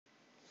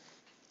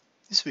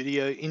This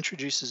video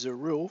introduces a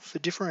rule for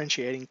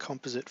differentiating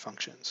composite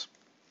functions.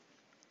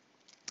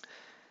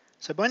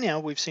 So by now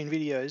we've seen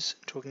videos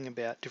talking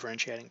about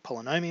differentiating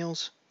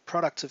polynomials,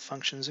 products of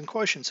functions and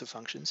quotients of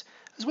functions,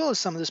 as well as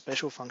some of the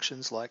special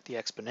functions like the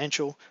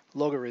exponential,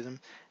 logarithm,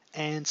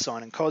 and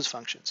sine and cos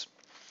functions.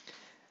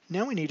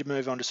 Now we need to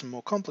move on to some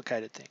more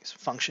complicated things.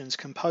 Functions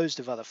composed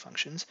of other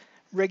functions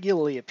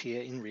regularly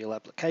appear in real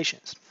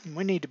applications, and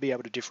we need to be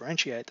able to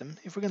differentiate them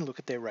if we're going to look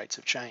at their rates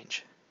of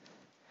change.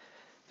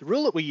 The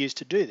rule that we use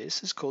to do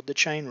this is called the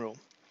chain rule.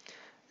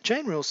 The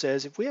chain rule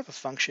says if we have a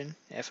function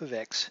f of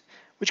x,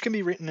 which can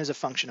be written as a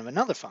function of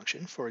another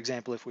function, for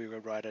example if we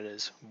would write it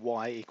as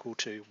y equal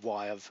to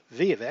y of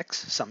v of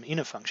x, some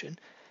inner function,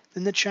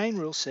 then the chain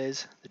rule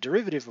says the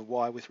derivative of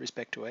y with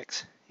respect to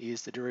x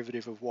is the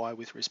derivative of y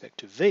with respect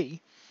to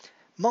v,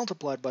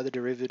 multiplied by the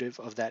derivative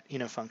of that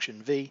inner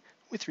function v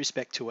with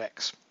respect to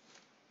x.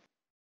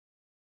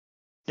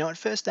 Now at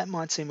first that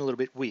might seem a little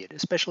bit weird,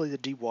 especially the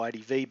dy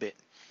dv bit.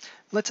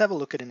 Let's have a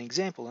look at an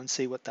example and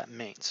see what that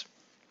means.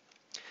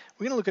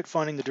 We're going to look at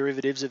finding the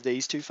derivatives of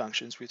these two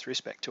functions with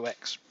respect to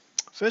x.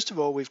 First of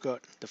all, we've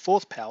got the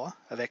fourth power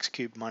of x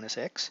cubed minus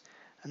x,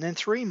 and then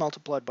 3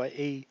 multiplied by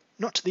e,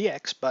 not to the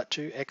x, but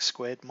to x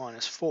squared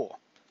minus 4.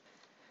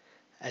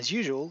 As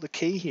usual, the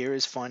key here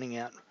is finding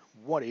out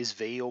what is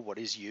v or what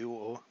is u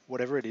or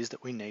whatever it is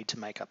that we need to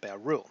make up our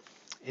rule.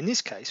 In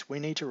this case, we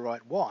need to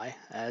write y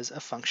as a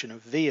function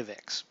of v of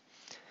x.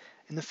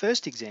 In the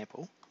first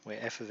example,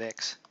 where f of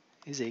x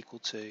is equal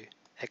to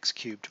x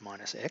cubed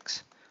minus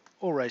x,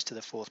 all raised to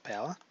the fourth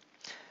power.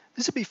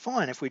 This would be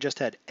fine if we just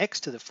had x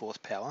to the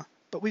fourth power,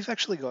 but we've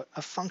actually got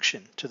a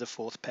function to the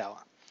fourth power.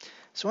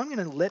 So I'm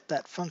going to let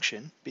that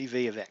function be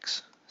v of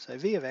x. So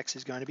v of x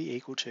is going to be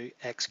equal to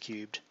x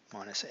cubed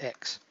minus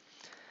x.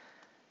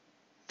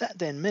 That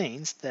then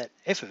means that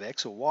f of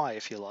x, or y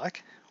if you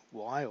like,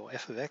 y or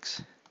f of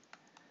x,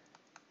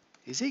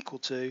 is equal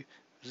to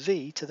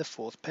v to the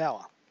fourth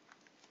power.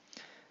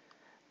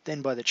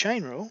 Then by the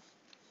chain rule,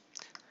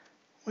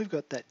 we've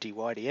got that dy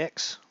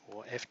dx,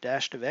 or f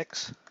dashed of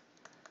x,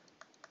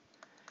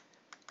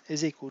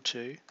 is equal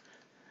to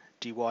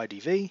dy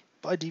dv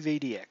by dv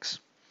dx.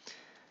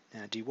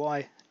 Now dy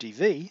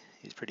dv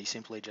is pretty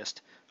simply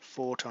just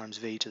 4 times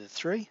v to the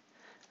 3,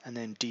 and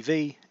then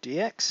dv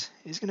dx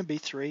is going to be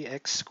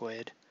 3x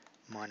squared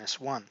minus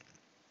 1.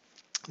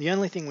 The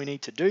only thing we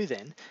need to do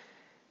then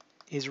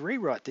is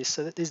rewrite this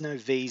so that there's no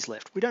v's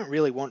left. We don't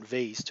really want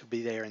v's to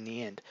be there in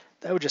the end.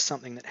 They were just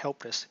something that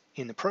helped us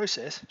in the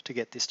process to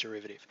get this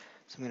derivative.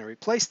 So I'm going to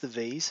replace the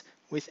v's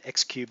with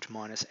x cubed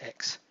minus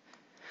x.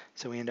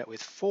 So we end up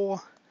with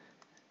 4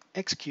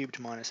 x cubed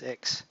minus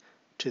x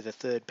to the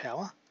third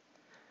power,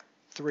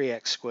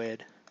 3x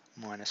squared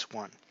minus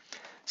 1.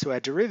 So our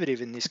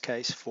derivative in this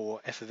case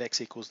for f of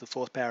x equals the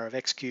fourth power of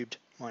x cubed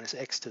minus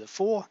x to the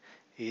 4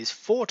 is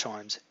 4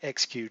 times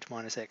x cubed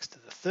minus x to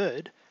the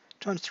third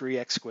times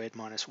 3x squared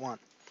minus 1.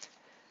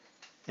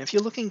 Now if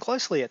you're looking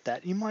closely at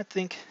that, you might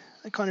think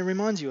that kind of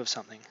reminds you of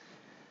something.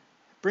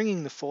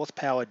 Bringing the fourth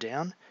power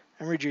down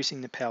and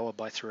reducing the power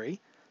by 3,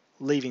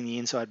 leaving the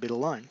inside bit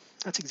alone.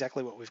 That's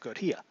exactly what we've got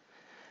here.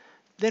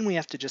 Then we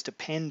have to just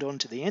append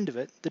onto the end of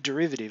it the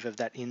derivative of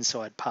that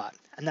inside part,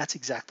 and that's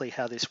exactly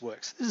how this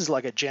works. This is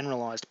like a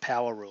generalized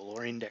power rule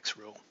or index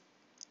rule.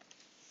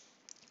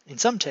 In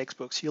some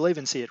textbooks, you'll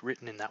even see it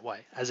written in that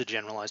way, as a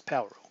generalized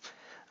power rule.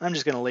 I'm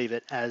just going to leave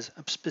it as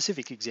a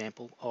specific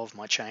example of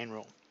my chain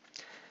rule.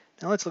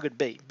 Now let's look at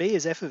b. b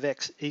is f of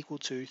x equal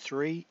to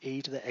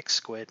 3e to the x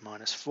squared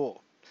minus 4.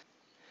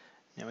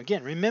 Now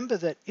again, remember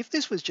that if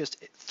this was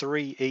just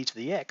 3e to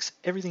the x,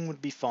 everything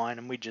would be fine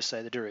and we'd just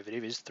say the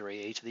derivative is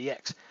 3e to the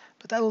x.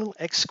 But that little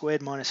x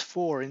squared minus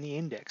 4 in the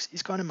index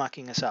is kind of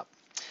mucking us up.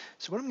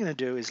 So what I'm going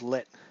to do is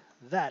let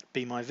that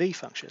be my v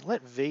function.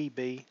 Let v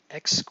be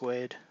x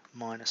squared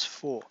minus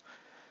 4.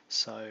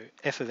 So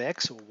f of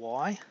x, or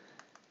y,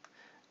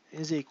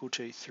 is equal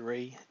to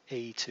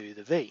 3e to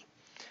the v.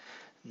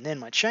 And then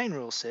my chain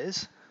rule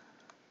says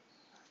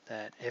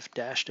that f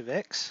dashed of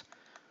x,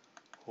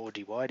 or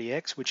dy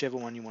dx, whichever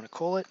one you want to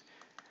call it,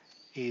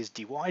 is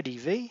dy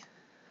dv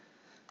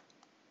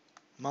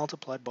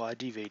multiplied by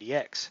dv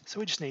dx. So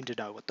we just need to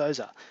know what those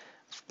are.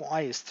 If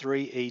y is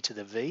 3e to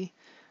the v,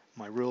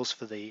 my rules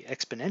for the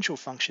exponential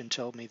function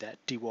tell me that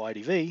dy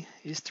dv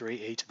is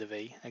 3e to the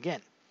v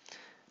again.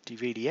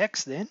 dv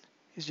dx then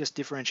is just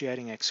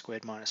differentiating x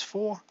squared minus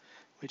 4,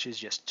 which is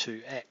just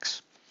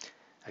 2x.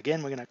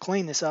 Again, we're going to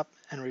clean this up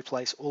and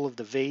replace all of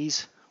the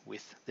v's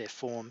with their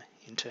form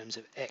in terms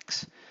of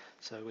x.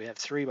 So we have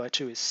 3 by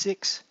 2 is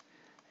 6,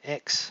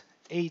 x,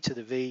 e to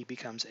the v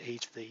becomes e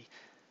to the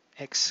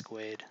x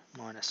squared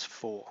minus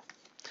 4.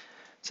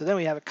 So then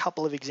we have a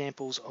couple of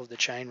examples of the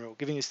chain rule,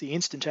 giving us the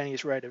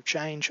instantaneous rate of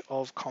change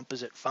of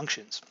composite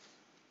functions.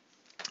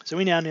 So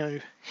we now know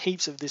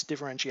heaps of this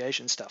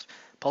differentiation stuff.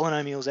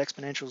 Polynomials,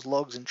 exponentials,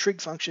 logs, and trig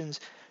functions,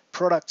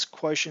 products,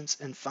 quotients,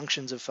 and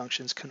functions of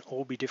functions can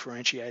all be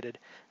differentiated,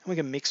 and we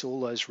can mix all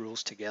those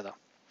rules together.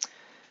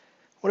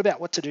 What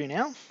about what to do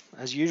now?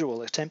 As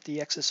usual, attempt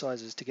the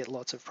exercises to get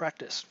lots of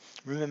practice.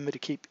 Remember to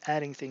keep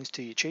adding things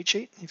to your cheat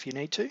sheet if you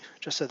need to,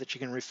 just so that you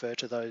can refer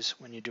to those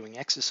when you're doing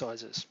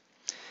exercises.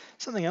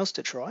 Something else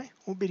to try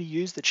would be to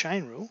use the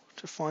chain rule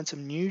to find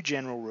some new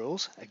general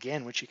rules,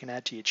 again, which you can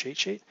add to your cheat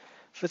sheet,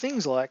 for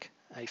things like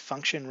a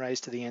function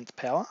raised to the nth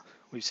power.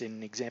 We've seen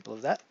an example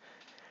of that.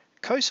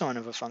 Cosine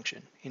of a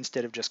function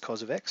instead of just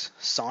cos of x,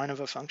 sine of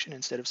a function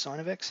instead of sine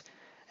of x,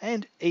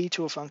 and e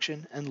to a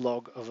function and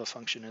log of a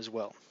function as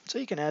well. So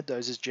you can add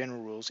those as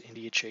general rules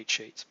into your cheat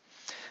sheets.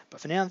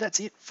 But for now, that's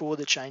it for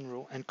the chain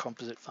rule and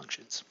composite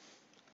functions.